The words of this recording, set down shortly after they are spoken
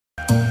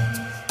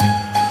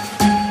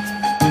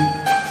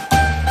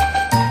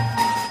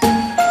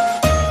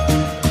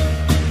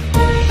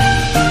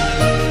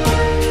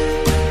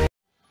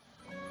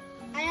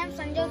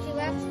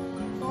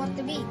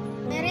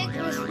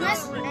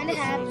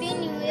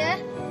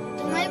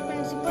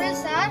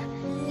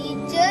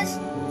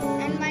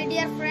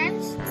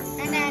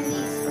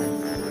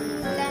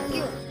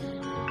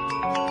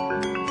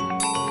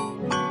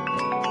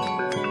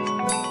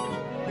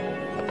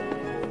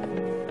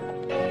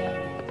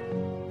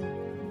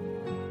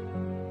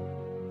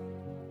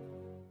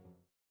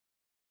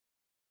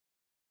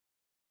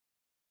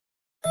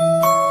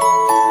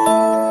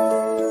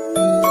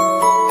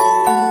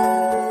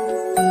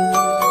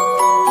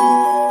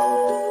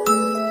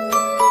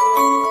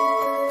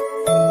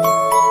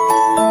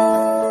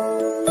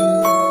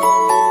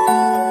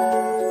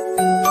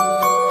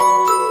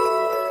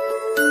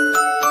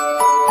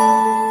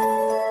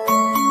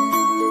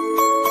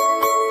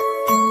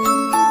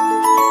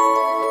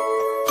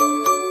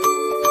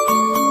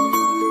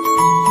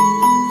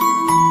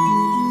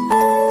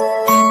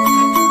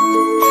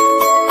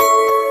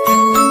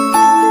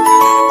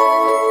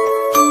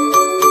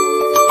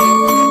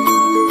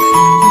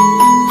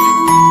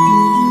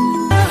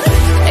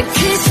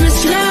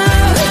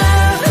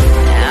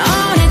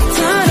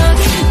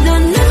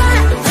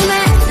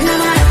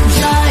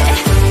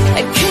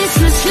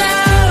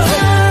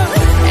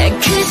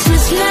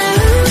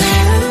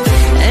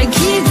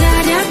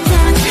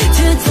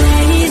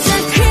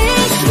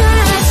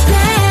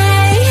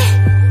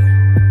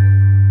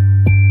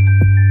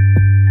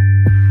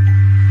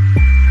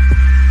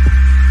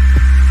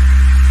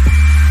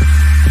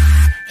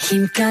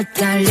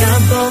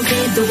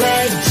달려보기도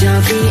해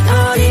저기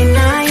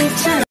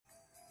어린아이처럼.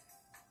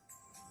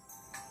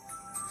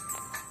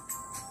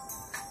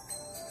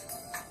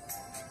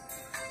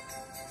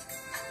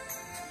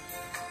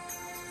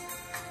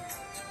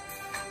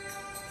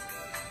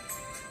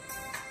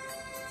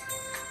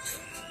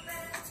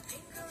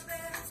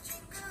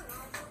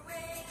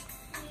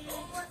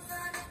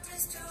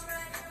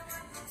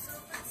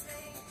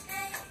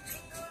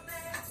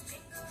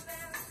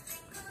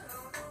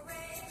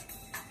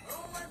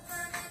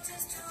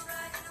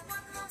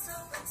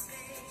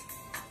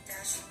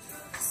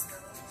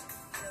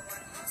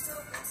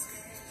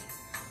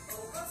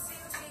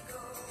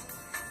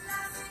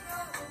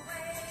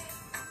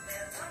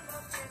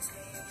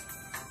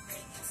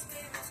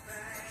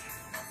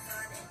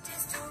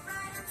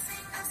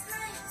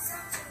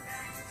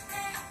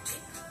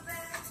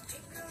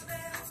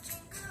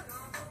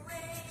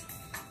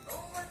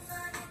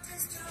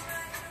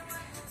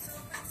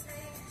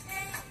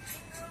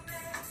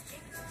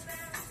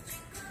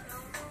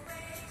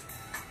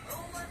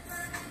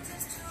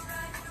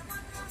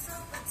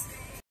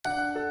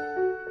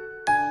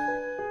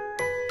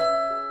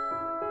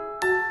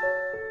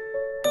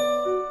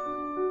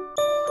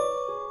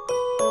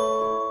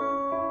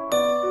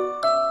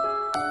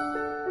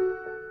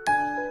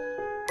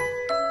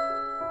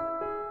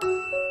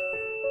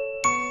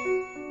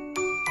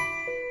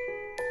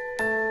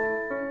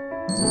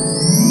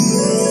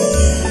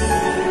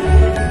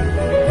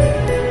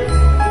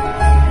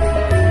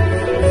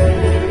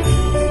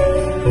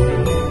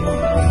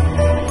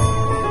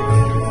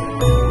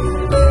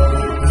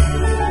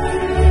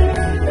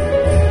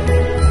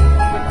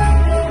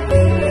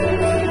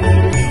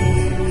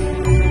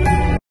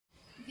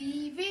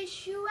 We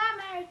wish you a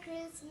Merry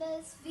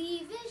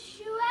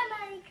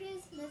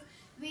Christmas.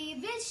 We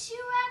wish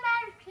you a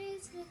Merry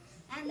Christmas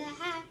and a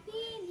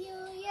Happy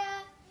New Year.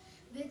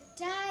 With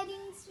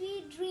tidings,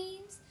 sweet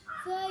dreams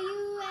for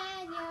you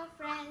and your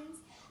friends.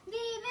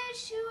 We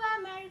wish you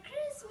a Merry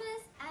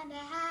Christmas and a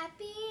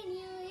Happy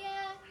New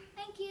Year.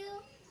 Thank you.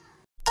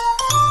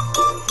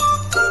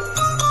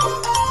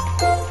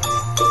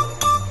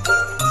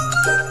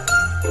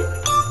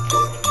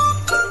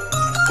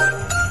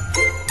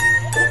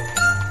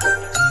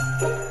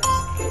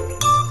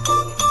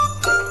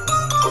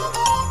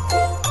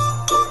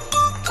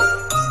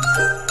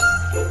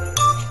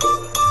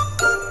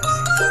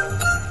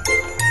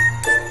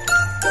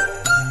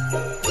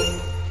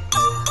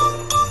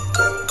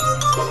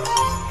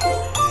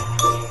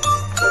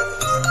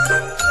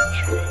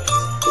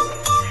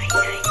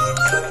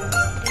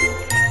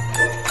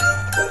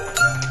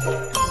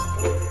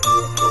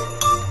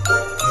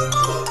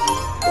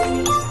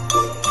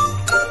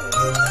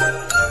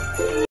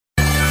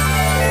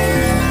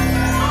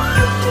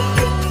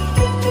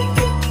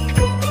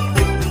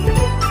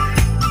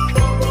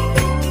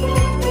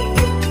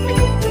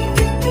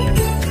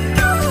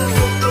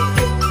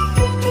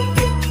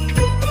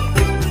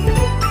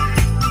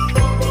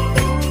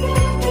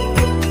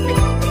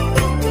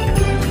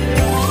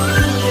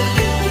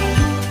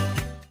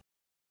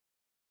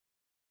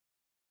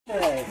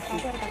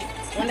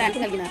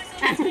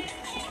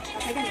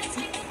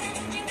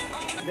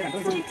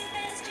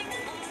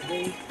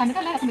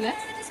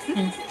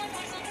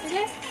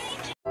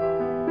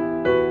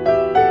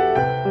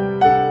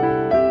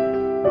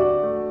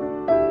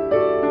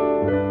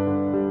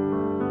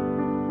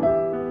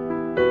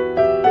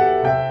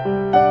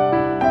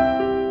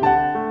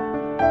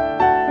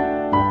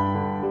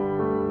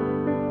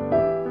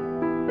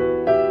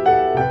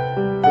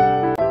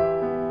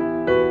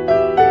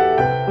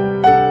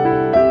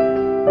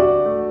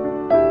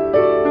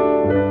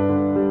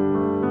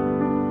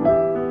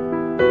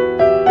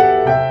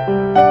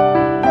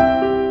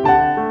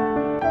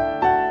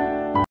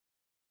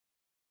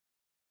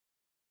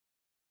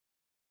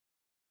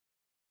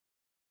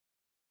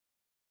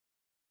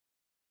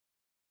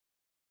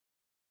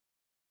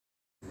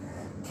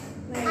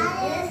 Merry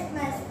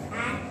Christmas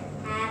and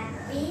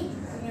Happy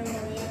New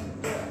Year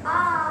to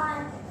all.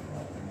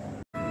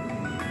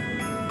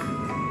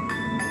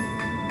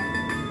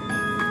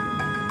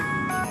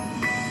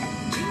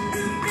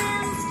 Jingle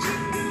bells,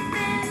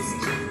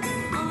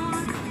 jingle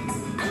all.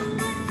 Oh,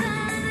 what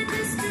fun it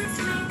is to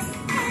swing.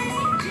 Hey,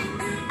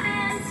 jingle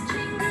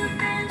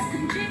bells,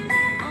 and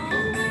jingle all.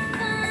 Oh, what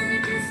fun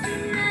it is to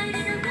ride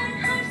in a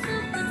one-horse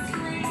open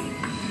sleigh,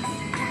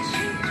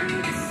 dashing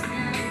through the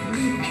snow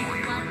in a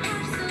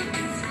one-horse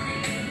open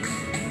sleigh.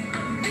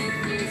 With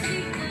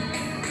music go,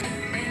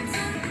 bells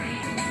on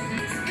ring,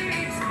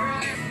 spirits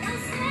bright.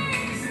 I'll sing a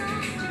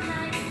song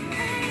tonight.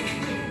 Hey,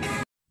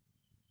 jingle.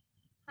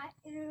 Hi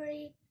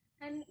everybody,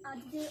 I'm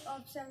Aditi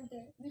of 7th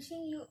grade.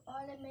 Wishing you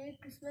all a Merry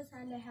Christmas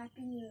and a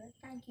Happy New Year.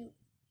 Thank you.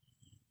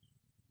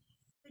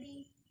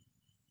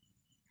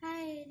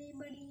 Hi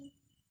everybody,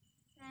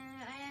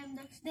 I am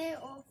next day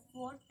of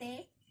 4th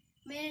day.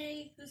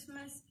 Merry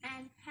Christmas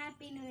and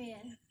Happy New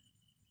Year.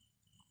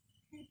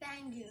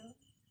 Thank you.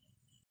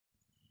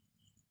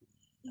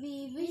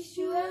 We wish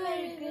you a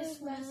Merry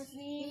Christmas.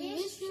 We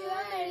wish you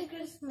a Merry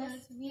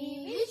Christmas.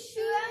 We wish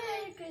you a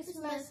Merry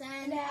Christmas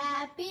and a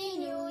Happy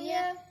New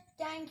Year.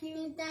 Thank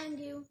you. Thank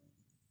you.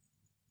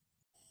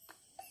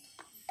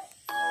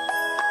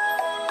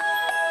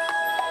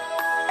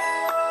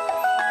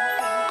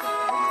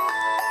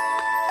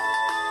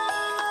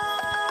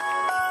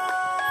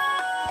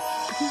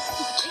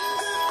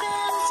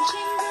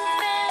 Jingle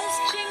bells,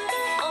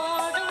 jingle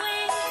all the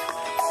way.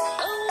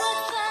 Oh, what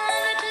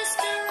fun it is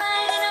to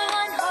ride in a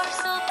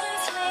one-horse open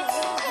sleigh.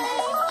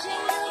 Hey,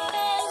 jingle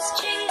bells,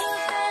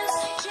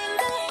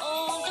 jingle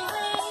all the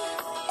way.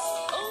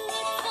 Oh,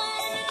 what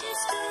fun it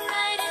is to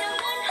ride in a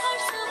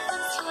one-horse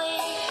open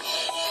sleigh.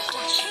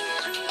 Dashing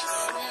through the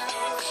snow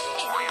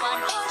in a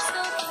one-horse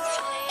open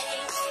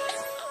sleigh.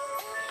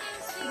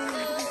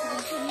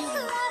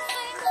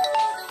 Laughing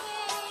all the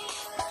way.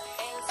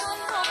 Bells on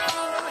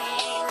rocking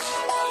ring,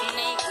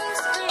 making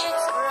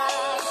spirits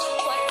bright.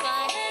 What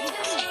fun it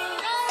is to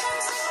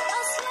dance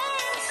a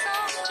sleighing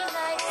song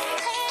tonight.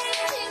 Hey,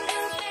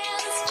 jingle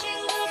bells,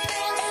 jingle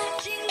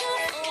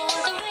all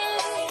the way.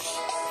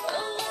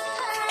 Oh, what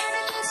fun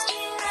it is to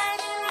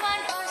ride in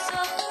one horse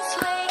open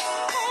sleigh.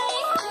 Hey,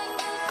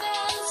 jingle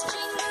bells,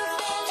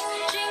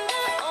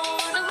 jingle all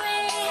the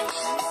way.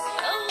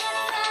 Oh, what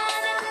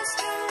fun it is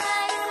to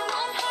ride in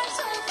one horse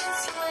open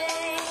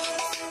sleigh.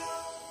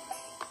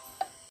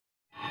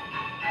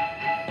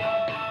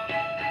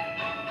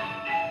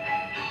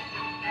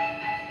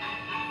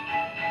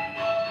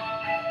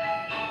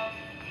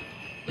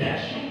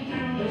 Dashing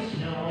through the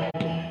snow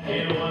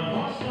in a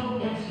one-horse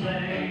open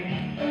sleigh.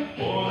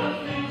 O'er the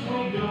fields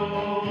we go,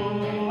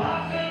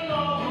 laughing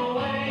all the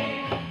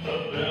way. The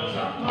bells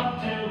are not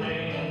to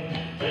ring,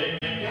 they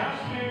make our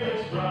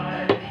spirits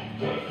bright.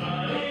 What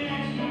fun it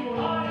is to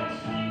ride and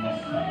sing a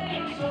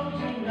sleighing song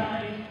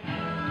tonight.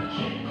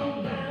 Jingle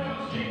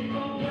bells,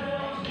 jingle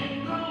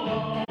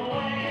all the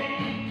way.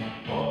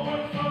 Oh,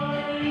 what fun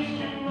it is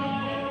to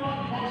ride in a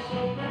one-horse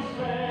open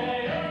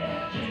sleigh.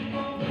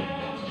 Jingle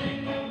bells,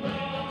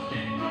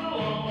 jingle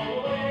all the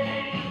way.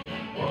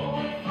 Oh,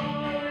 what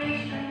fun it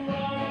is to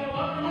ride in a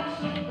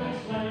one-horse open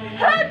sleigh.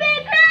 Happy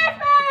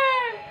Christmas!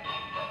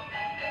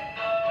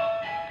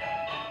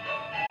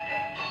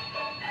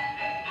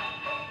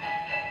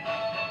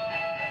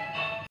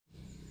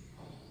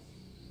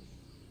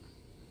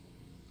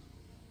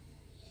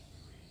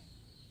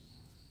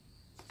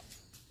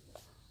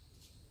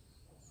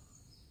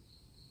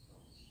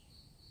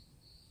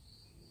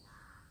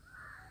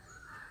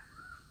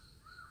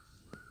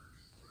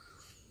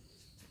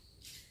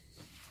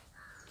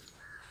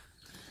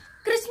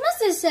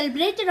 Christmas is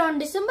celebrated on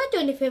December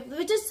 25th,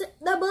 which is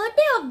the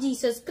birthday of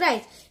Jesus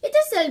Christ. It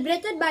is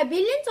celebrated by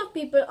billions of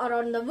people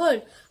around the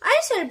world. I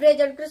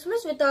celebrated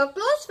Christmas with our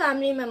close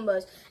family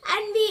members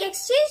and we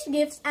exchanged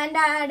gifts and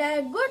had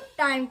a good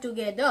time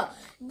together.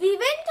 We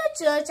went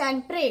to church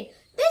and prayed.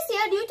 This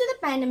year, due to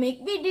the pandemic,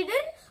 we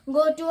didn't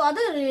go to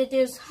other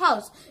relatives'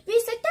 house. We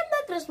set up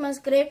the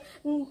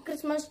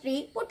Christmas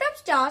tree, put up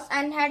stars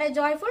and had a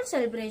joyful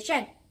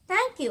celebration.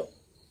 Thank you.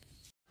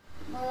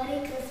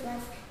 Merry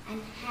Christmas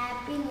and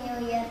Happy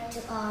New Year to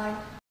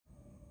all.